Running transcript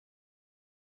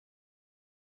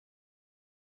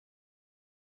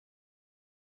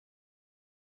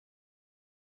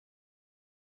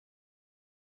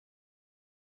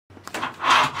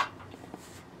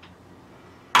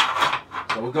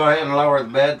So we'll go ahead and lower the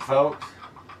bed, folks.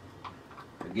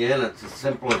 Again, it's as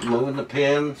simple as moving the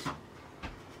pins.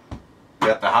 We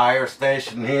got the higher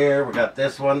station here. We got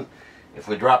this one. If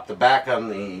we drop the back on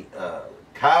the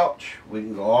couch, we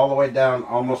can go all the way down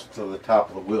almost to the top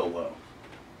of the wheel though.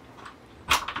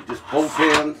 You just pull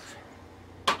pins.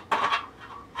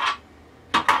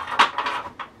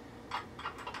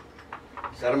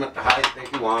 Set them at the height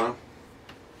that you want them.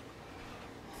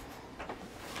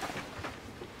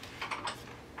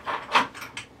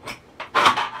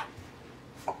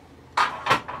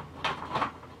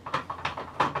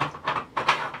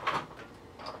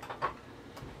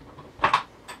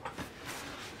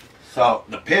 So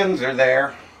the pins are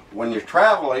there. When you're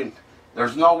traveling,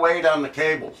 there's no weight on the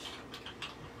cables.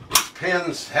 These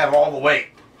pins have all the weight.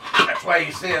 That's why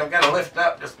you see I've got to lift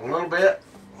up just a little bit.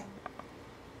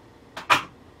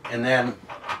 And then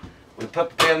we put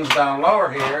the pins down lower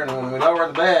here, and when we lower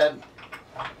the bed,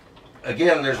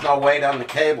 again, there's no weight on the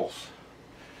cables.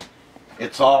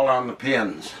 It's all on the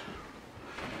pins.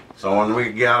 So when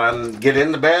we get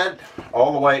in the bed,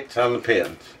 all the weight's on the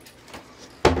pins.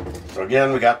 So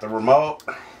again, we got the remote.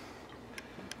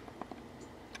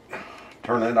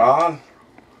 Turn it on.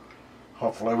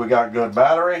 Hopefully we got good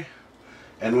battery.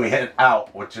 And we hit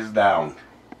out, which is down.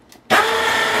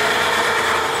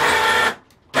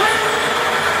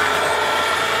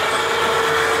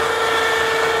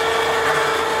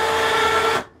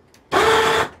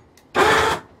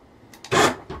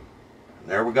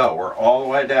 There we go. We're all the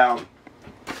way down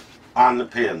on the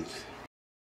pins.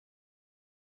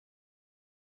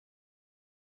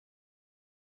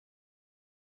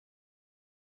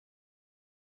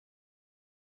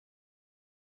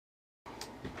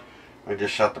 I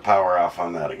just shut the power off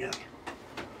on that again.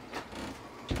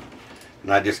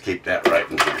 And I just keep that right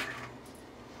in here.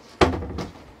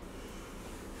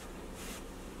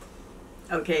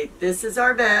 Okay, this is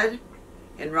our bed,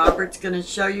 and Robert's going to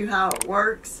show you how it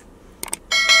works.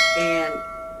 And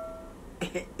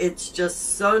it's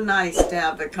just so nice to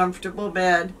have a comfortable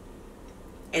bed,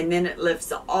 and then it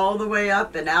lifts all the way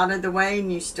up and out of the way,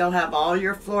 and you still have all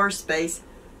your floor space,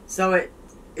 so it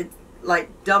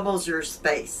like doubles your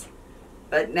space.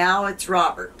 But now it's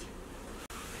Robert.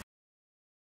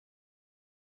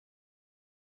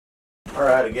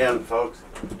 Alright, again folks,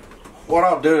 what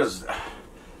I'll do is,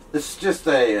 this is just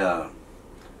a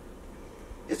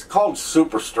it's called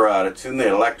Super Strut. It's in the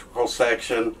electrical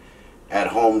section at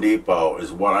Home Depot,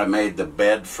 is what I made the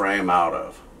bed frame out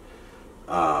of.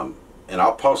 And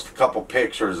I'll post a couple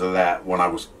pictures of that when I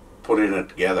was putting it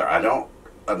together. I don't,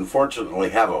 unfortunately,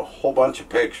 have a whole bunch of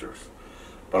pictures,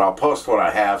 but I'll post what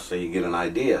I have so you get an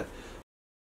idea.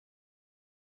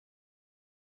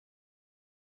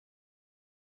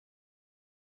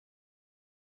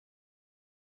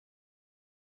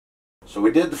 So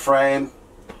we did the frame.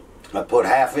 I put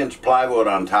 1/2-inch plywood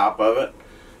on top of it.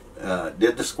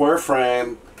 Did the square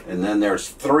frame, and then there's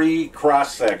 3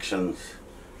 cross sections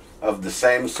of the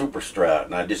same Super Strut,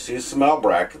 and I just used some L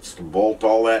brackets to bolt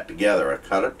all that together. I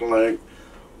cut it to length,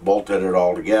 bolted it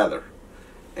all together,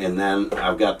 and then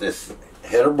I've got this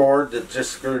header board that's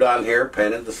just screwed on here,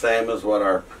 painted the same as what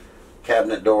our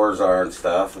cabinet doors are and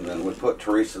stuff, and then we put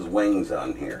Teresa's wings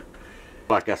on here.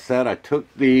 Like I said, I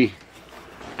took the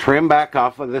trim back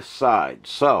off of this side.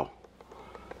 So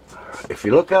if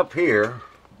you look up here,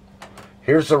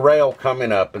 here's the rail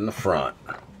coming up in the front,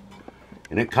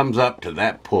 and it comes up to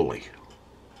that pulley,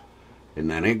 and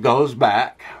then it goes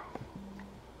back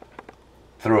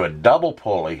through a double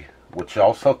pulley, which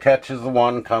also catches the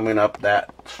one coming up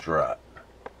that strut,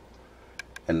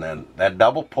 and then that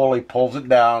double pulley pulls it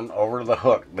down over the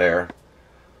hook there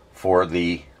for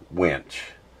the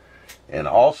winch. And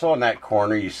also in that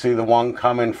corner, you see the one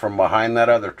coming from behind that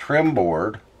other trim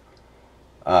board.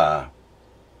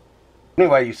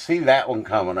 Anyway, you see that one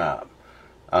coming up.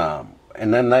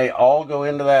 And then they all go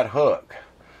into that hook.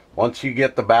 Once you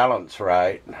get the balance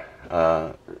right,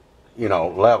 you know,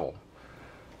 level.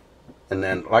 And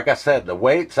then, like I said, the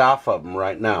weight's off of them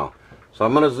right now. So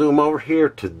I'm going to zoom over here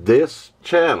to this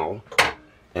channel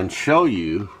and show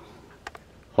you,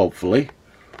 hopefully,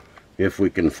 if we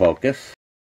can focus.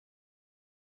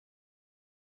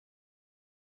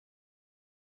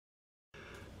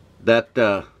 That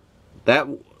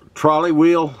trolley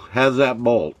wheel has that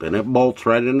bolt, and it bolts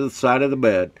right into the side of the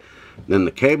bed. Then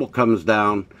the cable comes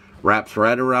down, wraps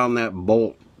right around that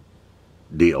bolt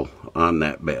deal on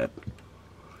that bed,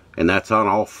 and that's on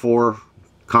all 4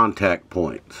 contact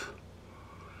points.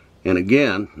 And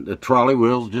again, the trolley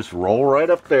wheels just roll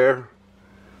right up there,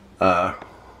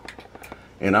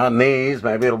 and on these,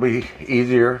 maybe it'll be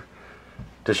easier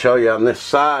to show you on this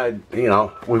side, you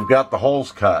know, we've got the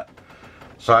holes cut.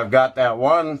 So I've got that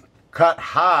one cut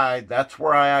high. That's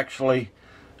where I actually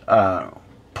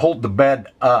pulled the bed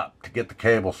up to get the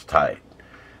cables tight.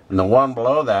 And the one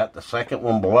below that, the second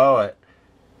one below it,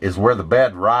 is where the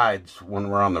bed rides when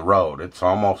we're on the road. It's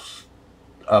almost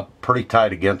up pretty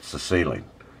tight against the ceiling.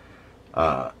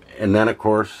 And then of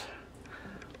course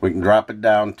we can drop it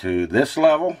down to this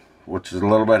level, which is a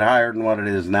little bit higher than what it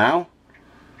is now.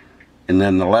 And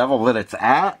then the level that it's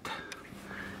at.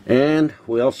 And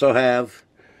we also have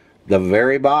the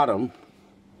very bottom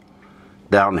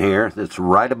down here that's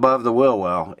right above the wheel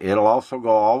well. It'll also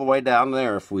go all the way down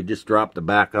there if we just drop the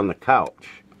back on the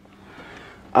couch.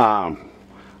 I'm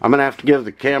going to have to give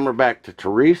the camera back to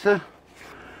Teresa.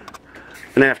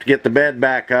 I'm going to have to get the bed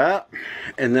back up,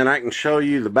 and then I can show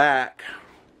you the back.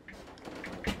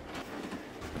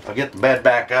 I'll get the bed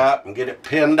back up and get it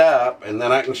pinned up, and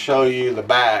then I can show you the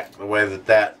back, the way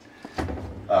that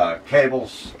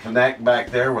cables connect back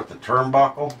there with the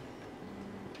turnbuckle.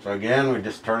 So again, we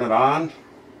just turn it on.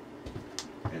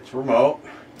 It's remote.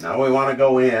 Now we want to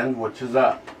go in, which is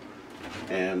up.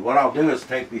 And what I'll do is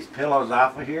take these pillows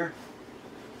off of here,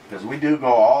 because we do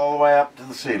go all the way up to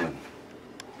the ceiling.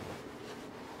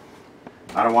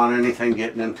 I don't want anything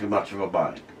getting in too much of a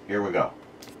bind. Here we go.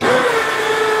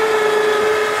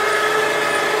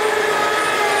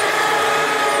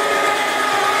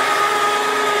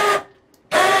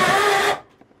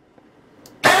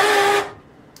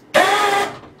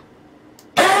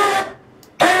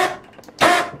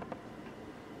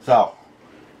 So,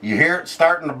 you hear it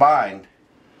starting to bind.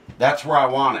 That's where I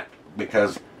want it,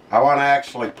 because I want to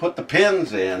actually put the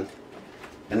pins in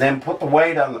and then put the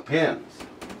weight on the pins.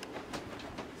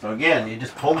 So again, you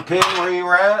just pull the pin where you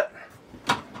were at,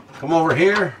 come over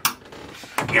here,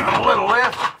 give it a little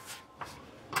lift.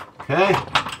 Okay.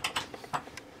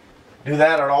 Do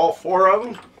that at all 4 of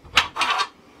them.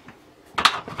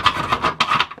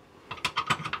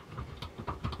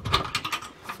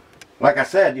 Like I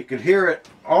said, you could hear it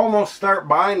almost start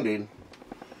binding.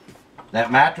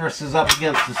 That mattress is up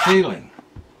against the ceiling.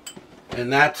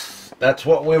 And that's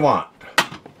what we want.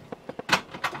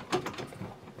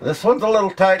 This one's a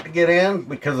little tight to get in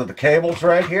because of the cables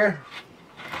right here.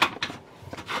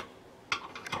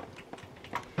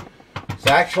 So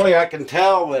actually I can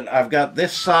tell that I've got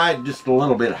this side just a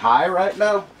little bit high right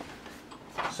now.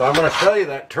 So I'm going to show you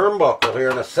that turnbuckle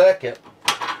here in a second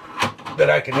that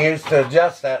I can use to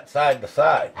adjust that side to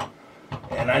side.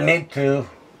 And I need to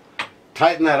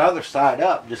tighten that other side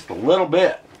up just a little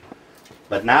bit.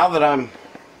 But now that I'm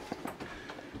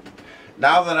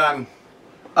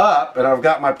up and I've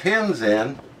got my pins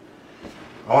in,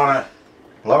 I want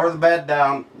to lower the bed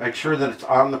down, make sure that it's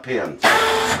on the pins.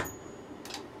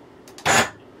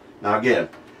 Now again,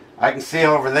 I can see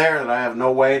over there that I have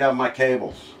no weight on my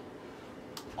cables.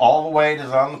 All the weight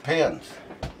is on the pins.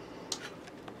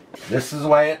 This is the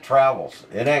way it travels.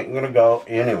 It ain't going to go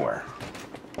anywhere.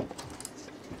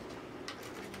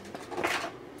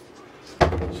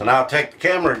 So now I'll take the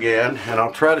camera again and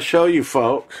I'll try to show you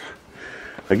folks.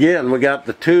 Again, we got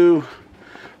the 2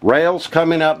 rails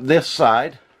coming up this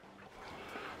side.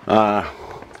 Again,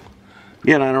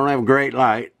 I don't have a great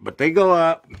light, but they go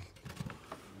up.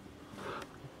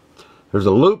 There's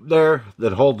a loop there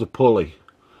that holds a pulley.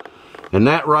 And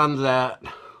that runs that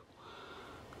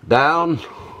down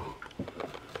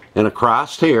and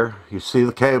across here. You see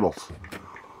the cables.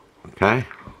 Okay?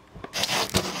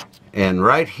 And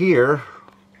right here,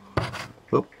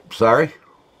 oops, sorry.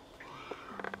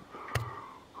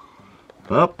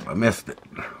 Oh, I missed it.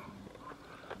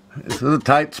 This is a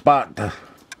tight spot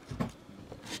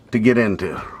to get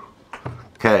into.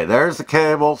 Okay, there's the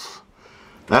cables.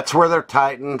 That's where they're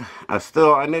tightened.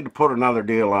 I need to put another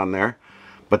deal on there.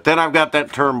 But then I've got that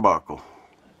turnbuckle.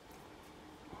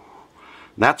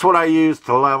 That's what I use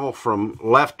to level from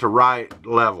left to right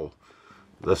level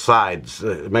the sides.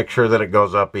 Make sure that it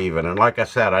goes up even. And like I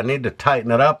said, I need to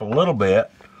tighten it up a little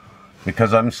bit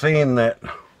because I'm seeing that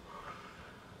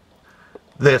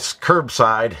this curb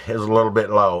side is a little bit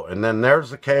low. And then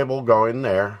there's the cable going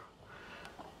there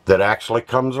that actually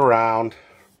comes around.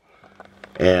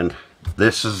 And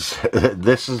this is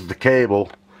this is the cable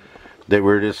that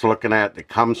we're just looking at that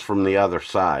comes from the other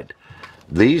side.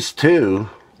 These 2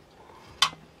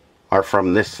 are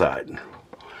from this side.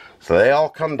 So they all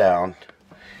come down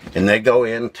and they go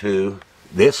into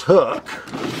this hook.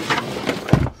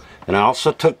 And I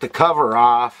also took the cover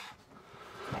off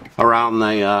around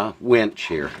the winch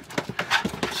here.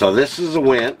 So this is a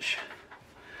winch.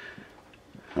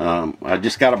 I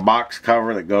just got a box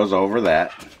cover that goes over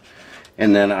that.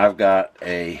 And then I've got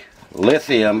a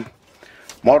lithium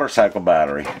motorcycle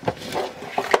battery.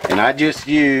 And I just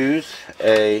use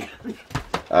a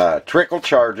trickle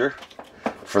charger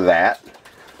for that.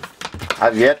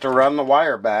 I've yet to run the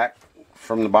wire back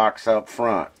from the box up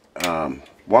front.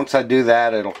 Once I do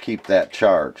that, it'll keep that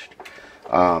charged.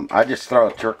 I just throw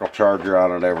a trickle charger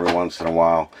on it every once in a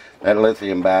while. That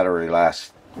lithium battery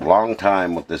lasts a long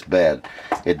time with this bed.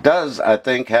 It does, I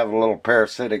think, have a little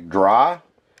parasitic draw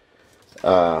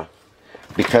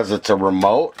because it's a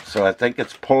remote, so I think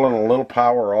it's pulling a little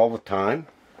power all the time.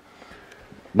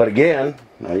 But again,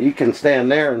 you can stand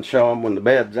there and show them when the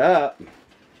bed's up.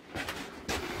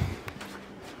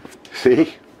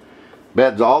 See?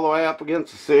 Bed's all the way up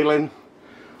against the ceiling.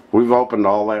 We've opened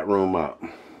all that room up.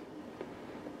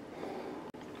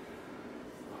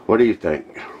 What do you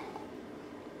think?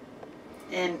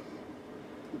 And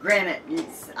granted,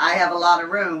 I have a lot of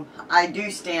room. I do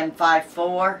stand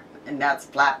 5'4", and that's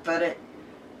flat-footed.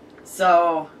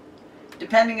 So,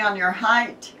 depending on your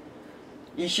height,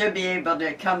 you should be able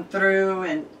to come through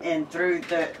and through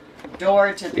the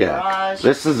door to the garage.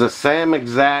 This is the same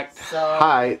exact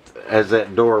height as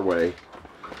that doorway,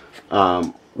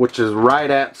 which is right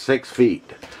at 6 feet.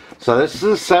 So this is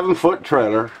a 7-foot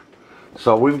trailer.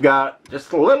 So we've got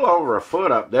just a little over a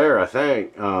foot up there, I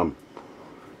think, on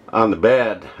the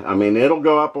bed. I mean, it'll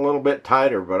go up a little bit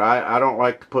tighter, but I don't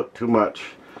like to put too much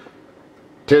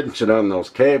tension on those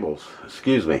cables.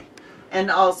 Excuse me. And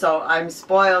also, I'm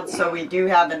spoiled, so we do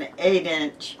have an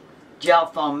 8-inch gel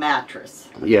foam mattress.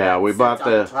 Yeah, we bought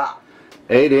the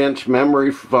 8-inch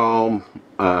memory foam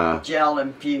gel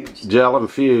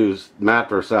infused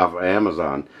mattress off of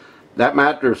Amazon. That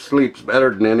mattress sleeps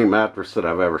better than any mattress that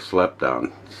I've ever slept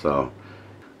on. So,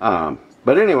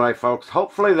 but anyway, folks,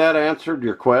 hopefully that answered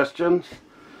your questions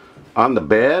on the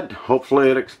bed. Hopefully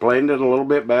it explained it a little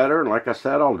bit better. And like I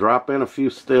said, I'll drop in a few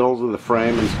stills of the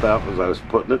frame and stuff as I was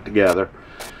putting it together.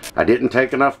 I didn't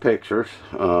take enough pictures.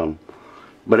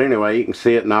 But anyway, you can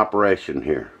see it in operation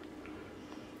here.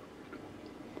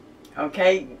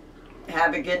 Okay,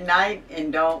 have a good night,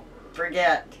 and don't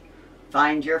forget,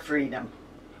 find your freedom.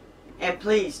 And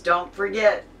please don't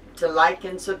forget to like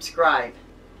and subscribe.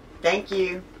 Thank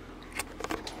you.